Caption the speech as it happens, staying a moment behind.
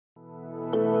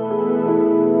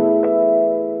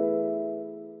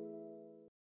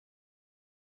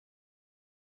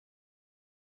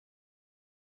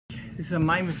This is a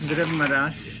maimer from the Rebbe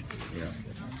Marash. Yeah.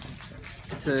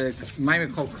 It's a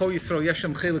maimer called Kol Yisrael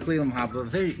Yeshem Chelik Leilam Haba. A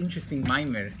very interesting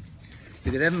maimer.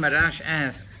 The Rebbe Marash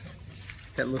asks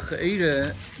that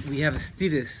l'cha'ira we have a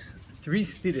stiris, 3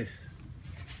 stiris.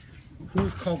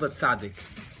 Who's called a tzaddik?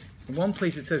 In one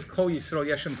place it says Kol Yisrael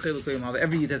Yeshem Chelik Leilam Haba.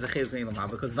 Every yid has a Chelik Leilam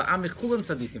Haba because va'amich kulam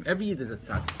tzaddikim. Every yid is a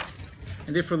tzaddik,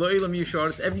 and therefore lo'elam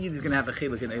yishar. Every yid is going to have a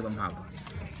Chelik in Eilam Haba.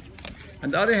 On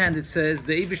the other hand, it says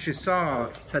the Eibishter saw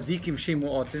tzaddikim shemu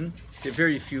otin. They're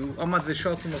very few. Amad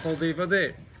v'shalsim l'chol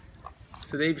devader.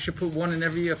 So the Eibishter put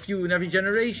a few in every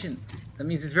generation. That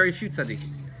means there's very few tzaddikim.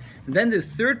 And then the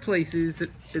third place is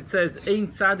it says ein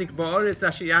tzaddik ba'aretz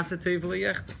asher yaseh tov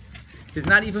v'yechta. There's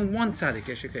not even one tzaddik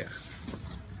yeshekech.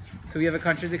 So we have a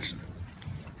contradiction.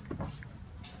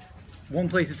 One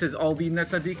place it says all the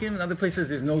tzaddikim, another place says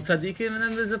there's no tzaddikim, and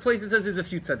then there's a place that says there's a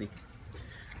few tzaddikim.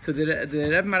 So the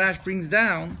Rebbe Marash brings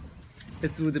down,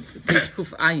 it's with the page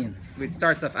Kuf Ayin, where it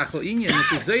starts off Achlo Inyan, and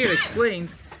the Zohar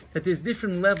explains that there's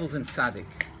different levels in tzaddik.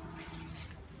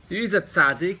 There is a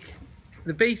tzaddik,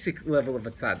 the basic level of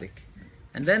a tzaddik,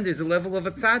 and then there's a level of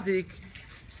a tzaddik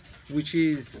which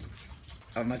is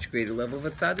a much greater level of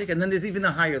a tzaddik, and then there's even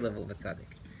a higher level of a tzaddik.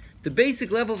 The basic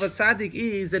level of a tzaddik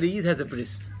is that a yid has a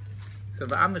bris. So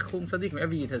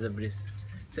every yid has a bris.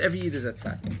 So every yid is a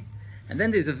tzaddik. And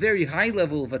then there's a very high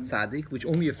level of a tzaddik, which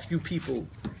only a few people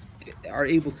are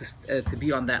able to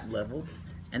be on that level.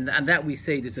 And that we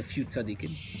say there's a few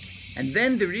tzaddikim. And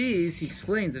then there is, he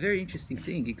explains, a very interesting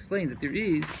thing. He explains that there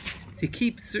is to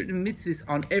keep certain mitzvahs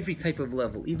on every type of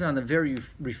level, even on a very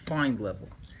refined level.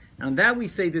 And on that we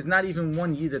say there's not even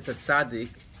one yid that's a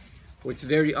tzaddik, or it's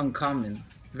very uncommon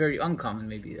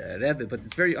maybe, Rebbe, but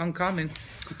it's very uncommon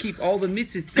to keep all the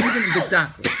mitzvahs, even in the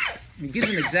dakos. He gives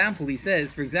an example. He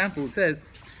says, for example, it says,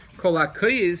 Kol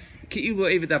hakoyis ki'ilu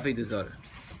eved avodah zarah.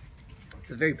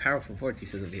 It's a very powerful word he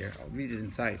says over here. I'll read it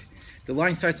inside. The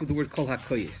line starts with the word Kol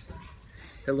hakoyis.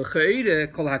 The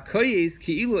l'cha'ira Kol hakoyis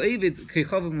ki'ilu eved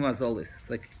kechavim mazolis. It's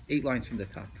like 8 lines from the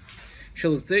top. How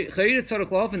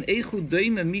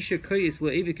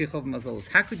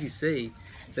could you say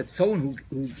that someone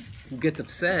who gets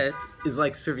upset is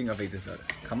like serving avodah zarah?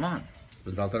 Come on.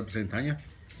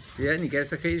 Yeah, and you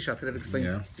guys okay? Shatter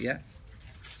explains. Yeah.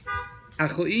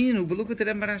 Achoin, but look what the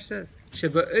Rebbe Marash says.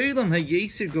 She'ba'olam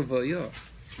hayeser gavoya.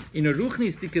 In a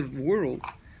ruchnistic world,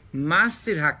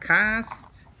 master hakas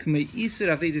k'mei iser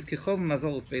avedis kechov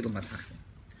mazolos be'elam hatachton.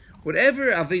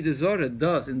 Whatever avodah zarah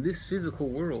does in this physical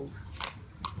world,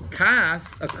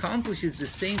 kas accomplishes the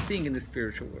same thing in the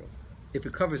spiritual world. If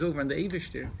it covers over on the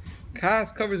Eibishter,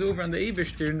 kas covers over on the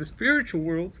Eibishter in the spiritual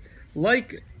world,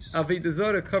 like avodah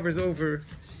zarah covers over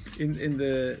in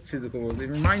the physical world. It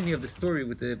reminds me of the story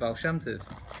with the Baal Shem Tov.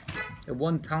 That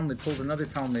one Talmud told another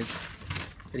Talmud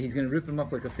that he's going to rip him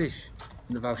up like a fish.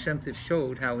 And the Baal Shem Tov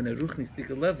showed how in a ruchnistic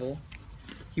level,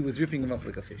 he was ripping him up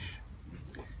like a fish.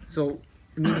 So,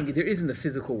 meaning there isn't a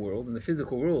physical world. In the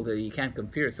physical world, you can't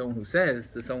compare someone who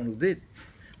says to someone who did.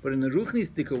 But in the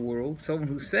ruchnistic world, someone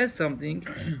who says something,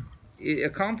 it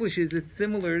accomplishes it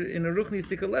similar in a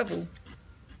ruchnistic level.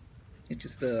 It's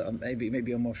just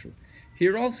maybe a mushroom.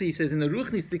 Here also he says in the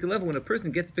ruchnistic level, when a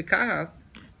person gets bekahas,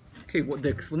 okay, what the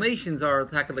explanations are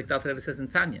like Dr. Rebbe says in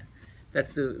Tanya.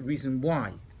 That's the reason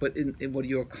why. But in what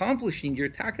you're accomplishing, you're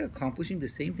accomplishing the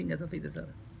same thing as avodah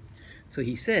zarah. So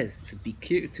he says to be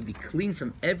clean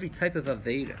from every type of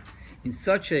aveda in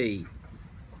such a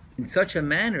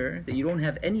manner that you don't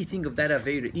have anything of that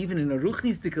aveda, even in a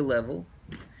ruchnistic level.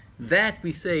 That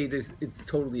we say it's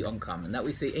totally uncommon. That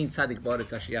we say ein tzaddik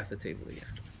ba'aretz asher yaseh tov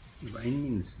v'yechta. Ein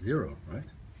means 0, right?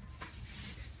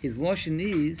 His lashon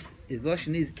is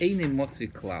eine motzi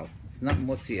klal. It's not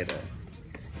motzi at all.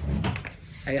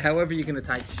 However you're going to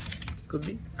type, could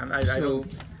be. I'm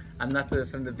not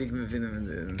from the big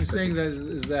mevinim. You're saying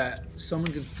that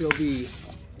someone can still be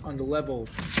on the level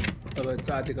of a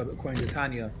tzaddik according to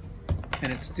Tanya,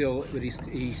 and it's still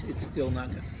not.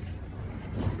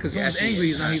 Because someone's angry,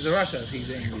 he's a rasha.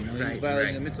 He's angry. He's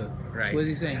violating a mitzvah. Right. So what is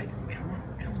he saying?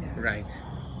 Right.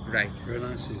 Very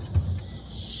nice.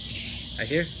 I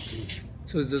hear.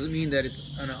 So does it mean that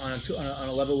it's on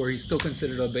a level where he's still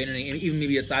considered a beinoni, even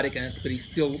maybe a tzaddik, but he's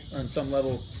still on some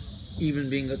level, even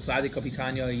being a tzaddik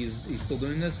kapitanya, he's still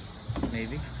doing this?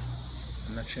 Maybe.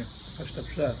 I'm not sure. Pashta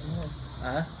pshat.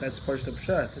 That's pashta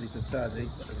pshat. That he's a tzaddik.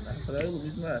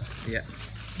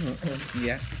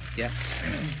 Yeah.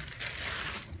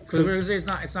 So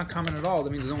it's not common at all.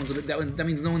 That means no one's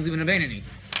even a beinoni.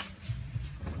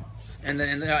 And the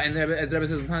Rebbe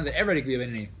says that everybody can be a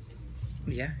beinoni.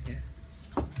 Yeah,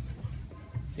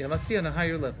 it must be on a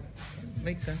higher level.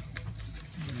 Makes sense.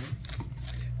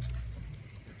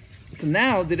 So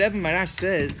now the Rebbe Marash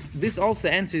says this also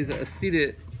answers a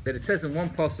stira that it says in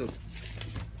one pasuk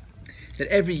that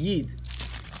every yid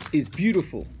is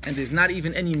beautiful and there's not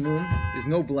even any moon, there's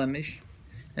no blemish.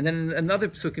 And then in another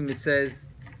psukim it says,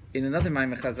 in another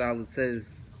Maimon Chazal, it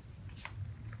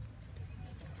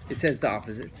says the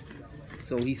opposite.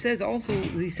 So he says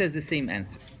the same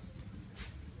answer.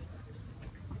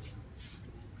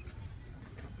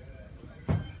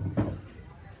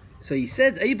 So he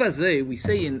says, Eibazeh, we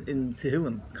say in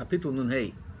Tehillim, Kapitel Nun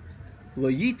Hey, Lo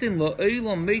yitin lo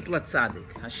olam meit la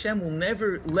tzadik. Hashem will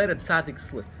never let a tzadik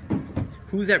slip.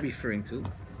 Who's that referring to?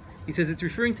 He says it's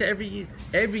referring to every yid.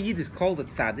 Every yid is called a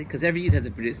tzaddik because every yid has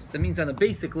a bris. That means on a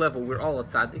basic level we're all a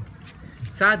tzaddik.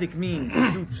 Tzaddik means you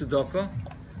do tzedakah.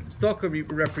 Tzedakah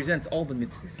represents all the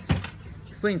mitzvahs.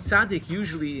 Explain tzaddik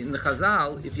usually in the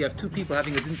Chazal, if you have two people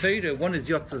having a din Torah, one is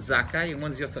yotza zakai and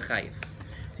one is yotza chayiv.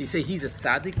 So you say he's a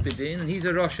tzaddik b'din and he's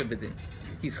a rosha b'din.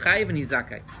 He's chayiv and he's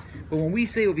zakai. But when we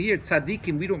say over here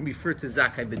tzaddikim, we don't refer to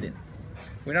zakai b'din.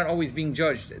 We're not always being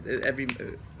judged.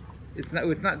 It's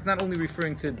not only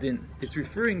referring to din. It's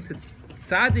referring to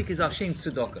tzaddik is al shem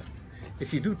tzedakah.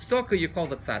 If you do tzedakah, you're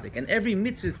called a tzaddik, and every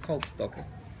mitzvah is called tzedakah.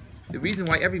 The reason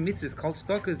why every mitzvah is called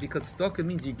tzedakah is because tzedakah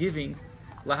means you're giving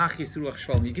lahach yisruach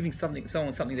shalom. You're giving someone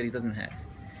something that he doesn't have.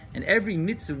 And every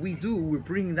mitzvah we do, we're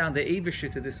bringing down the Eibusher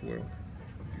to this world.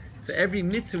 So every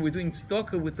mitzvah we're doing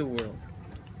tzedakah with the world.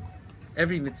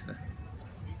 Every mitzvah.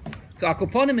 So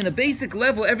akoponim, in a basic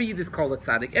level, every yid is called a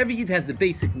tzaddik. Every yid has the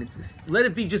basic mitzvahs. Let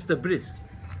it be just a bris.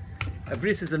 A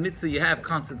bris is a mitzvah you have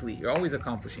constantly. You're always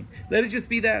accomplishing. Let it just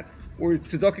be that. Or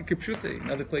tzedakah kipshute. In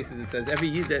other places it says every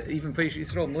yid that even prays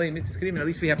Yisrael, Malay mitzvahs kriim, at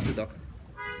least we have tzedakah.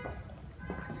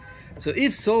 So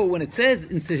if so, when it says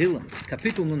in Tehillim,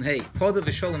 Kapitel Nun Hey, Poda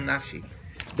v'Sholem Nafshi,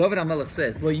 David HaMelech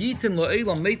says, Lo yitin lo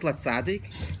eilam meit la tzaddik,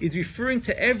 is referring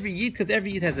to every yid because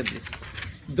every yid has a bris.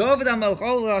 David HaMelech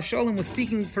Sholem was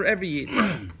speaking for every yid.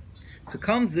 So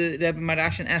comes the Rebbe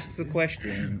Marash and asks a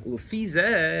question. The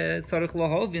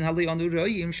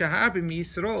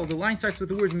line starts with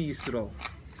the word mi Yisrael.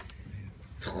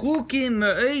 Tchukim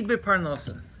me'ed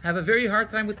beparnasa. Have a very hard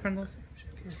time with parnasa.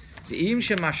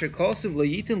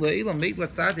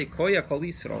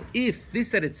 If this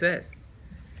that it says,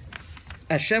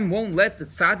 Hashem won't let the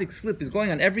tzaddik slip, is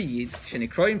going on every yid. So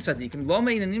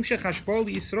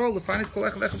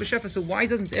why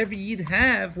doesn't every yid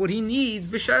have what he needs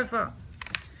b'shefa?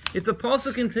 It's a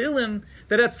pasuk in Tehillim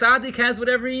that a tzaddik has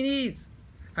whatever he needs.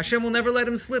 Hashem will never let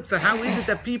him slip. So how is it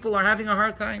that people are having a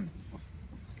hard time?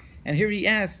 And here he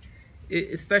asks,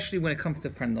 especially when it comes to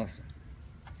parnasa.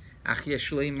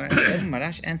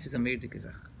 Marash answers a meirdik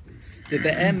gezach.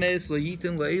 It's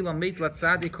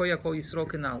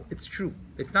true.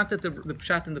 It's not that the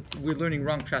pshat we're learning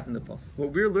wrong pshat in the pasuk.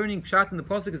 What we're learning pshat in the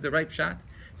pasuk is the right pshat.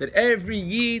 That every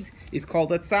yid is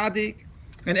called a tzaddik,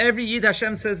 and every yid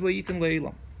Hashem says le'itim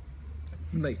le'ilam.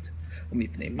 Late.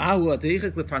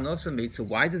 So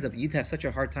why does a yid have such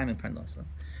a hard time in parnasa?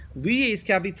 Because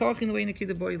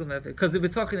the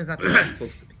bitachin is not the way it's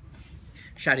supposed to be.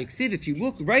 If you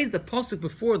look right at the pasuk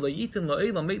before Layitin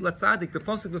La'elam Meit Latzadik, the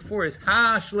pasuk before is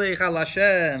Hashleich Al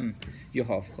Hashem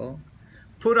Yehovcha.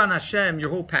 Put on Hashem your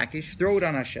whole package, throw it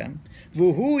on Hashem.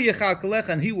 Vuhu Yechal Kalecha,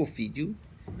 and He will feed you.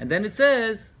 And then it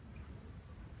says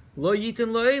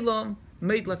Layitin La'elam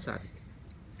Meit Latzadik.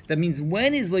 That means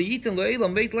when is Layitin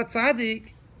La'elam Meit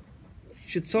Latzadik?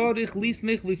 But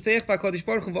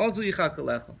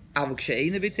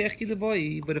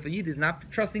if a yid is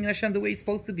not trusting in Hashem the way it's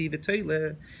supposed to be,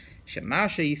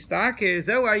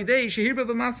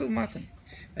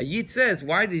 a yid says,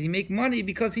 why did he make money?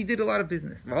 Because he did a lot of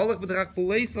business.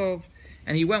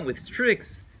 And he went with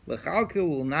tricks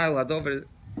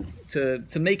to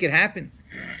make it happen.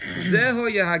 A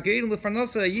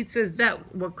yid says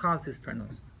that what caused his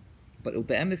parnasa. But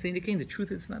the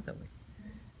truth is not that way.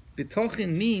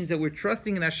 Bitochin means that we're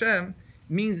trusting in Hashem,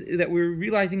 means that we're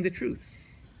realizing the truth.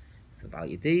 So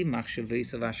these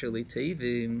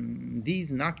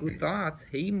not good thoughts,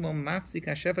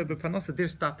 they're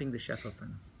stopping the shefa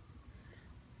parnasa.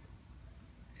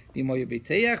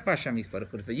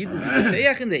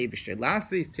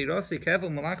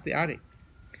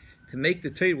 To make the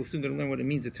Torah, we're soon going to learn what it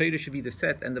means. The Torah should be the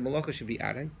set and the malacha should be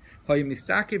aray. He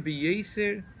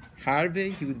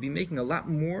would be making a lot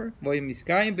more. It would be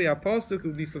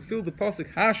fulfilled the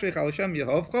pasuk Hashech Al Hashem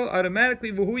Yehovcha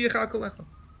automatically V'hu Yechal Kalecha.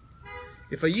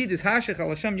 If a yid is Hashech Al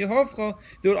Hashem Yehovcha,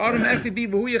 there would automatically be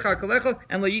V'hu Yechal Kalecha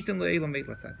and Layitin Le'elam Meit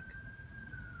Latzadik.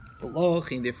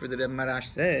 And therefore the Rebbe Marash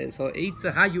says the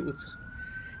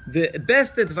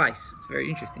best advice. It's very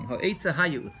interesting.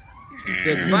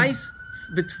 The advice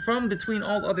from between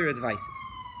all other advices.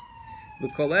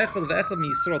 L'kol echad ve'echad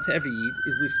miYisrael, to every Yid,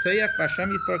 is liftoyach b'Hashem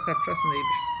Yisbarach, have trust in the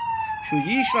Eibush. Shu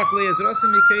yishlach le'ezrosim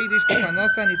mikedish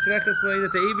b'parnosa nitzreches le,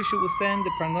 that the Eibush will send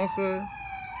the parnosa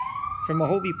from a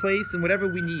holy place and whatever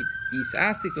we need.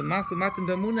 Yisastik v'masa matim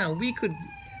b'amuna, and we could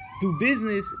do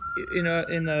business in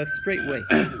a straight way.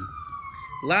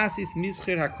 Lasis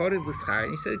mizcher hakorev l'schar.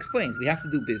 And he explains we have to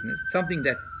do business, something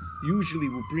that usually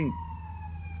will bring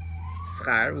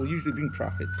schar, will usually bring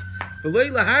profit. But we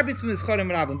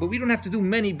don't have to do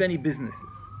many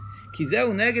businesses. Because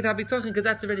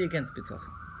that's already against bitachon.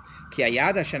 Ki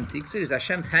ayad Hashem tikser, is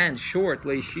Hashem's hand short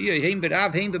to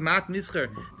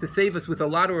save us with a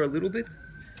lot or a little bit?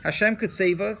 Hashem could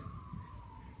save us.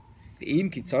 But a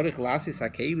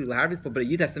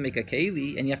Yid has to make a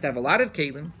keli, and you have to have a lot of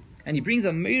kelim. And he brings a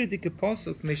meridik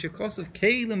pasuk, meshakosov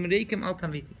kelim reikim al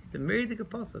tamiti. The meridik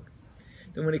pasuk.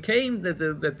 Then when it came that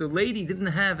the lady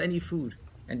didn't have any food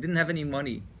and didn't have any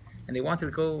money, and they wanted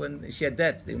to go, and she had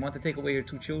debt, they wanted to take away her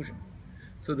 2 children.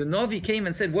 So the Navi came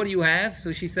and said, "What do you have?"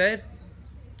 So she said,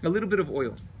 "A little bit of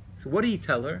oil." So what did he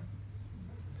tell her?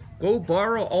 Go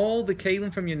borrow all the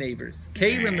kelim from your neighbors.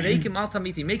 Kelim reikim al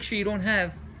tamiti. Make sure you don't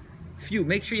have few.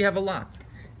 Make sure you have a lot.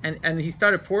 And he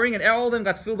started pouring, and all of them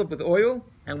got filled up with oil.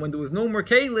 And when there was no more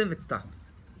kelim, it stops.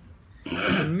 So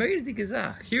it's a meridik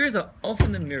gezach. Here's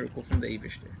often a miracle from the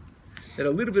Eibishter, that a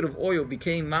little bit of oil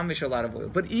became mamish a lot of oil.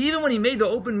 But even when he made the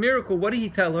open miracle, what did he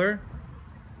tell her?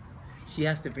 She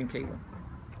has to bring kelim.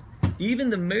 Even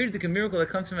the meridik miracle that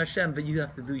comes from Hashem, but you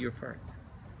have to do your part.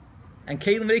 And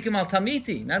kelim reikim al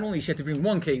tamiti. Not only she had to bring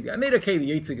 1 keli. I made a keli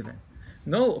yitzig event.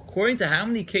 No, according to how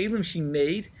many kelim she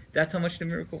made, that's how much the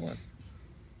miracle was.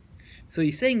 So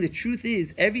he's saying the truth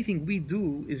is, everything we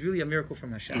do is really a miracle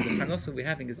from Hashem. The parnosa we're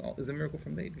having is a miracle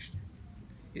from the Eibush.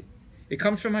 It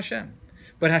comes from Hashem.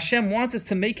 But Hashem wants us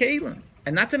to make kelim,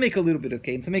 and not to make a little bit of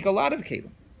kelim, to make a lot of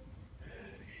kelim.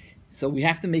 So we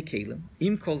have to make kelim.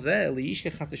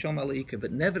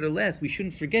 But nevertheless, we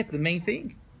shouldn't forget the main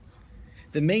thing.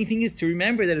 The main thing is to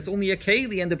remember that it's only a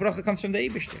keli, and the bracha comes from the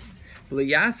Eibush. So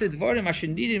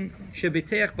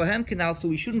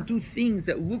we shouldn't do things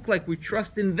that look like we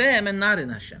trust in them and not in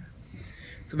Hashem.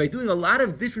 So by doing a lot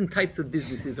of different types of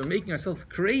businesses or making ourselves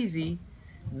crazy,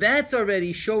 that's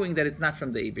already showing that it's not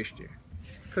from the Eibishter.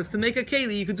 Because to make a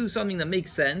keli, you could do something that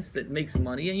makes sense, that makes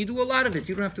money, and you do a lot of it.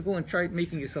 You don't have to go and try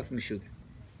making yourself meshugah.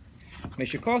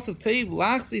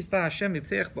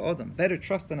 Better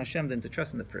trust in Hashem than to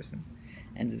trust in the person.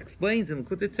 And it explains in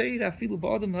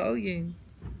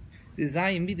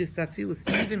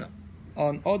even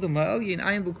on Adam Ha'elyin,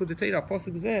 Ayin B'Kudei Torah,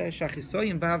 Pasuk Zeh,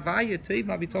 Shachisoyim B'Havaya Toiv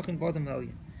Ma B'Tochim B'Adam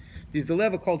Ha'elyin. There's the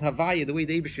level called Havaya, the way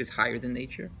the Eibishter is higher than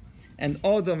nature, and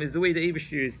Adam is the way the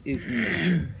Eibishter is in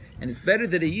nature. And it's better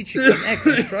that a Yid should connect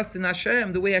and trust in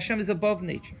Hashem the way Hashem is above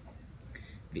nature.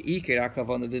 So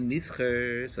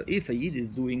if a Yid is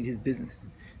doing his business,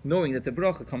 knowing that the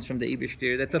bracha comes from the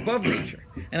Eibishter that's above nature,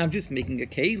 and I'm just making a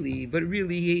keli, but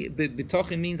really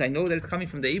b'tochen means I know that it's coming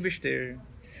from the Eibishter.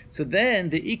 So then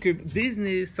the ikr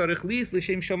business sarich lis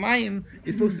l'shem shamayim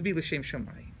is supposed to be l'shem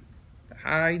shamayim.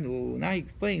 Now he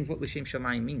explains what l'shem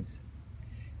shamayim means.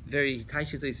 He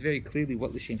teaches very clearly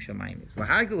what l'shem shamayim is.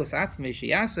 Lahargelos atzmei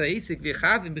sheyasa esik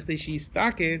v'chavim b'chtei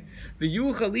sheyistaker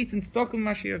v'yuchal litin stokim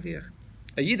mashir avich.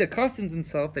 A Yid accustoms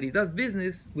himself that he does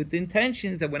business with the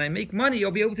intentions that when I make money,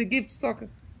 I'll be able to give tzedakah.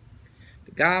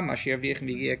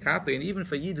 And even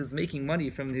for a Yid who's making money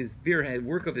from his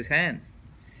work of his hands,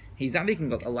 he's not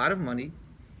making a lot of money.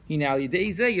 But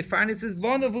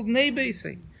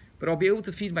I'll be able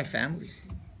to feed my family.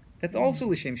 That's also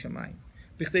l'shem shamayim.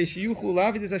 In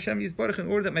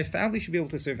order that my family should be able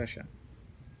to serve Hashem.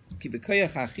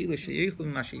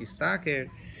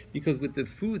 Because with the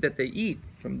food that they eat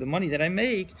from the money that I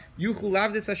make, they'll be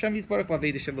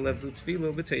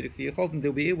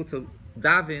able to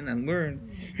daven and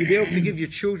learn. You'll be able to give your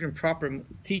children proper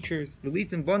teachers. You'll be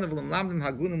able to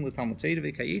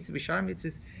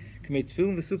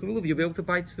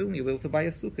buy tefillin, you'll be able to buy a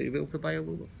sukkah, you'll be able to buy a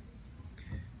lulav.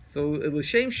 So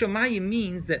l'shem shamayim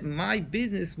means that my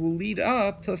business will lead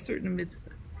up to a certain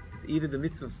mitzvah. Either the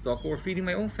mitzvah of tzedakah or feeding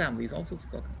my own family is also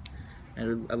tzedakah,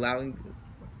 and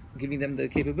giving them the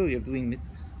capability of doing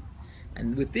mitzvahs.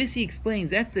 And with this he explains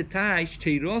that's the taish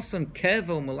teiroson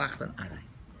kevo malachtan aray.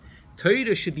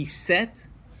 Torah should be set,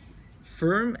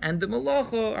 firm, and the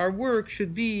malacha, our work,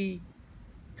 should be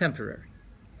temporary.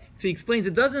 So he explains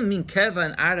it doesn't mean keva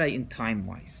and aray in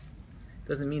time-wise. It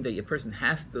doesn't mean that a person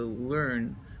has to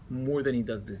learn more than he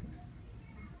does business.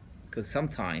 Because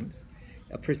sometimes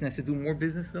a person has to do more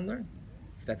business than learn,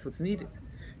 if that's what's needed.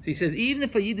 So he says, even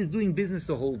if a Yid is doing business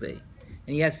the whole day,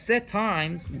 and he has set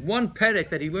times, one perek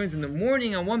that he learns in the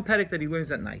morning and one perek that he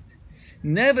learns at night.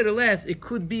 Nevertheless, it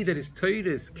could be that his Torah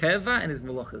is keva and his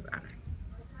malach is aray.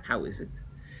 How is it?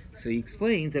 So he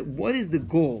explains that what is the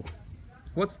goal?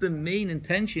 What's the main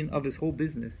intention of his whole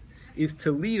business? Is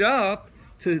to lead up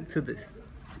to this.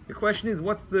 The question is,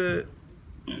 what's the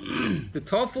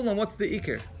tafel and what's the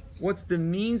ikr? What's the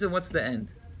means and what's the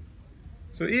end?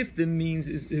 So if the means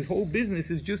is his whole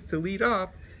business is just to lead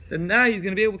up, then now he's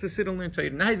going to be able to sit and learn Torah.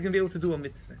 Now he's going to be able to do a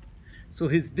mitzvah. So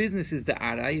his business is the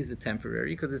aray, is the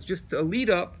temporary, because it's just a lead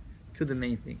up to the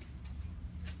main thing.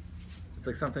 It's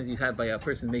like sometimes you've had by a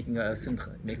person making a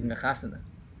simcha, making a chasana,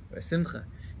 or a simcha.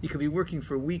 You could be working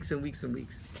for weeks and weeks and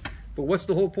weeks. But what's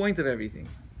the whole point of everything?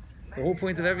 The whole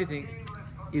point of everything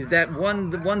is that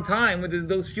the one time, with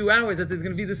those few hours, that there's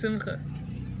going to be the simcha.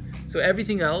 So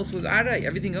everything else was aray.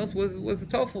 Everything else was a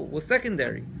tofel, was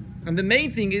secondary. And the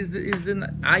main thing is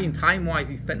in time-wise,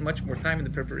 he spent much more time in the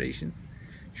preparations.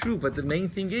 True, but the main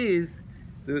thing is,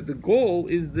 the goal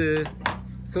is the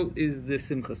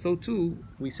simcha. So too,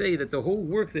 we say that the whole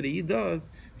work that he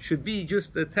does should be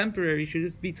just a temporary, should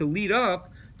just be to lead up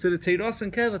to the Teiros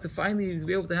and Keva, to finally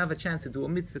be able to have a chance to do a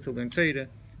mitzvah, to learn Torah,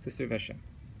 to serve Hashem.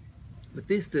 But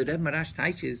this, the Reb Marash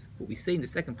teaches, what we say in the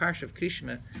second parsha of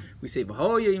Krishma, we say, if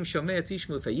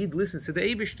a Yid listens to the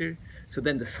Eibishter, so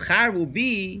then the schar will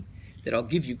be that I'll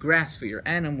give you grass for your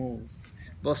animals.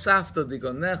 You're going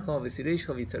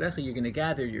to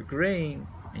gather your grain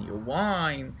and your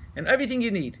wine and everything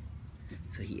you need.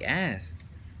 So he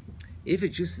asks, if it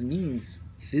just means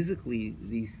physically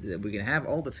that we're going to have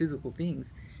all the physical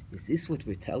things, is this what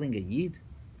we're telling a Yid?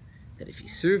 That if you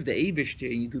serve the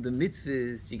Eibishter and you do the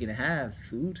mitzvahs, you're going to have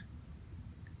food?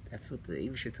 That's what the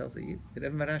Eibishter tells a Yid. The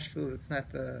Rebbe Marash feels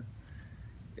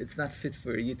it's not fit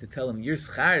for a Yid to tell him, your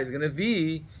schar is going to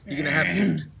be, you're going to have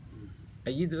food.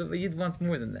 A Yid wants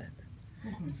more than that.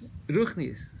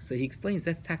 Ruchnius. So he explains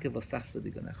that's taka v'asafta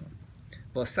digonechon.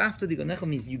 V'asafta digonechon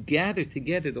means you gather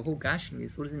together the whole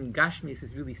Gashmius. What does it mean? Gashmius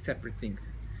is really separate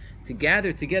things. To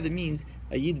gather together means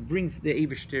a Yid brings the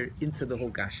Eibishter into the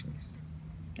whole Gashmius.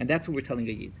 And that's what we're telling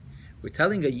a Yid. We're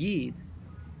telling a Yid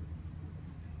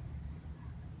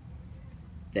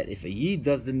that if a Yid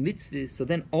does the mitzvahs, so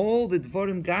then all the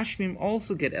Dvarim Gashmim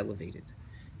also get elevated.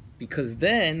 Because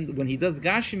then, when he does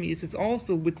Gashmis, it's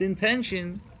also with the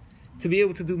intention to be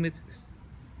able to do mitzvahs.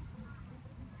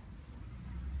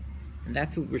 And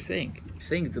that's what we're saying. We're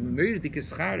saying the meridik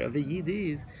schar of a Yid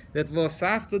is that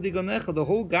v'asafta digonecha, the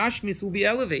whole Gashmis will be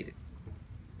elevated.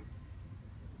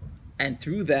 And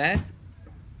through that,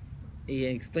 he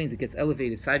explains it gets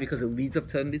elevated, side because it leads up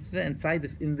to a mitzvah, and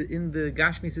side in the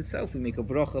Gashmis itself, we make a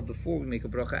bracha before, we make a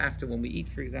bracha after when we eat,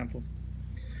 for example.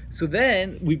 So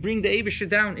then we bring the Eibishter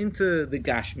down into the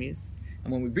Gashmis,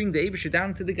 and when we bring the Eibishter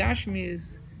down into the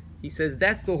Gashmis, he says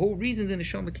that's the whole reason the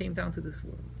Neshama came down to this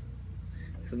world.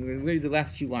 So we're going to read the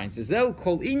last few lines. This is the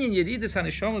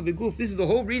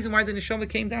whole reason why the Neshama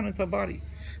came down into our body,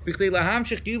 to bring the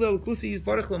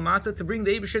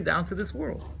Eibishter down to this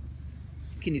world.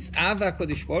 The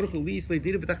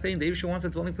Eibishter wants a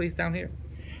dwelling place down here.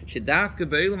 The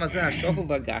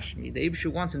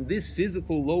Eibishter wants in this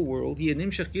physical low world,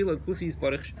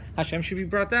 Hashem should be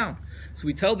brought down. So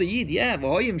we tell the Yid, if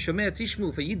a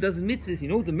Yid does mitzvahs, you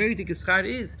know what the meritik schar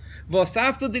is. We're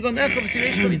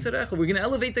going to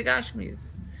elevate the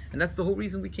Gashmias. And that's the whole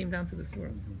reason we came down to this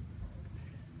world.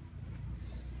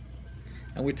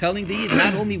 And we're telling the Yid,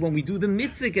 not only when we do the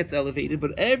mitzvah gets elevated,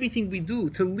 but everything we do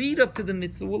to lead up to the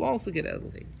mitzvah will also get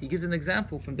elevated. He gives an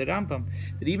example from the Rambam,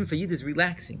 that even if a Yid is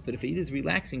relaxing, but if a Yid is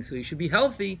relaxing, so he should be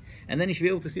healthy, and then he should be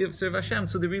able to serve Hashem.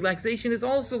 So the relaxation is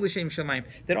also l'shem shamayim,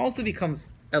 that also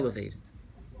becomes elevated.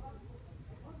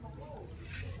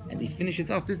 And he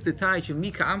finishes off, this is the Taj,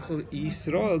 Mika Amcho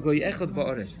Yisrael Goy Echad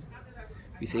Ba'aretz.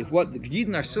 We say, what the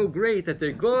Yidden are so great that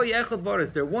they're Goy Echad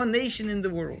Ba'aretz, they're one nation in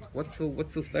the world. What's so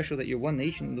special that you're one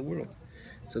nation in the world?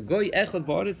 So Goy Echad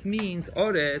Ba'aretz means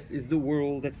Aretz is the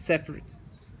world that's separate.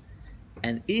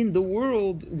 And in the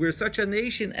world, we're such a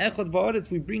nation, Echad Ba'aretz,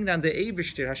 we bring down the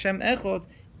Eibishter, Hashem Echad,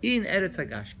 in Eretz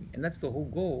HaGashmi. And that's the whole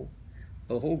goal.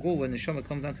 The whole goal when Neshama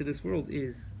comes down to this world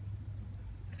is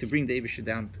to bring the Eibishter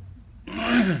down.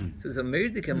 So it's a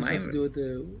meridik and maimer. What does to do with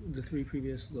the three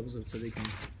previous levels of tzaddikim?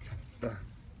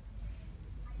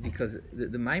 Because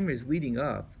the maimer is leading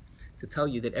up to tell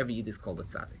you that every Yid is called a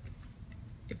tzaddik.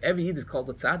 If every Yid is called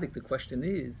a tzaddik, the question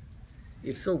is,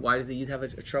 if so, why does a Yid have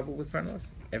a trouble with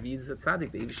parnos? Every Yid is a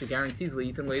tzaddik. The Eibishter guarantees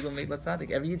leitim leilom meit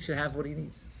tzaddik. Every Yid should have what he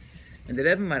needs. And the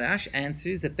Rebbe Marash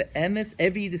answers that the emes,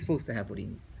 every Yid is supposed to have what he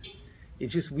needs.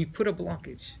 It's just we put a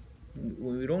blockage.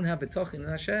 When we don't have betach in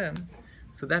Hashem,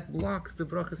 so that blocks the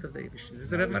brachas of the Eibishter. This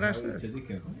is the Rebbe Marash says.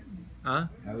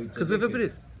 Because we have a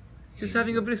bris. Just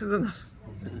having a bris is enough.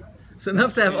 It's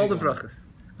enough to have all the brachas.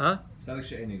 Huh? Tzadik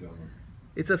she'eni gomer.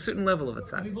 It's a certain level of a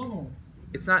tzaddik. אני לא נו.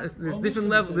 It's not. There's different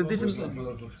level. The different.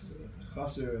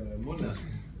 Chaser munach.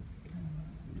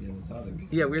 Tzadik.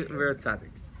 Yeah, we're a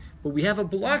tzaddik, but we have a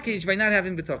blockage by not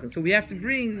having betochen. So we have to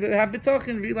have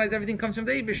betochen. Realize everything comes from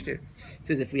the Eibishter. It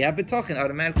says if we have betochen,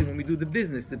 automatically when we do the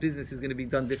business is going to be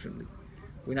done differently.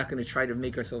 We're not going to try to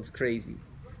make ourselves crazy.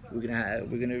 We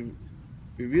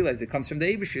realize it comes from the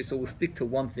Eibishter, so we'll stick to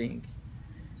one thing.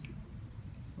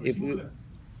 If we,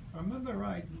 I remember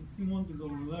right, if you want to go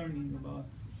learning about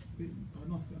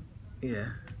Parnosa, yeah,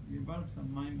 you brought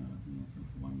some minor,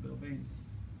 for one Belvain.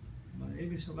 But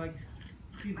Abish like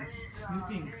Chidush, new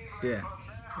things. yeah,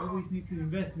 Always need to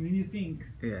invest in new things.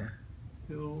 yeah.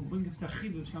 To bring up some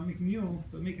Chidush, can make new,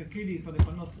 so make a keli for the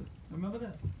Parnosa. Remember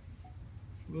that?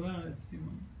 We learn this few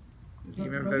months. You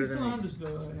remember better than me.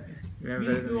 You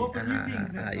need to open new things.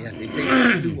 Yes, he's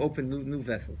saying to open new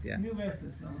vessels. Yeah. New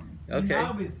vessels. Okay.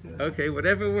 Okay,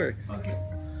 whatever works. Okay.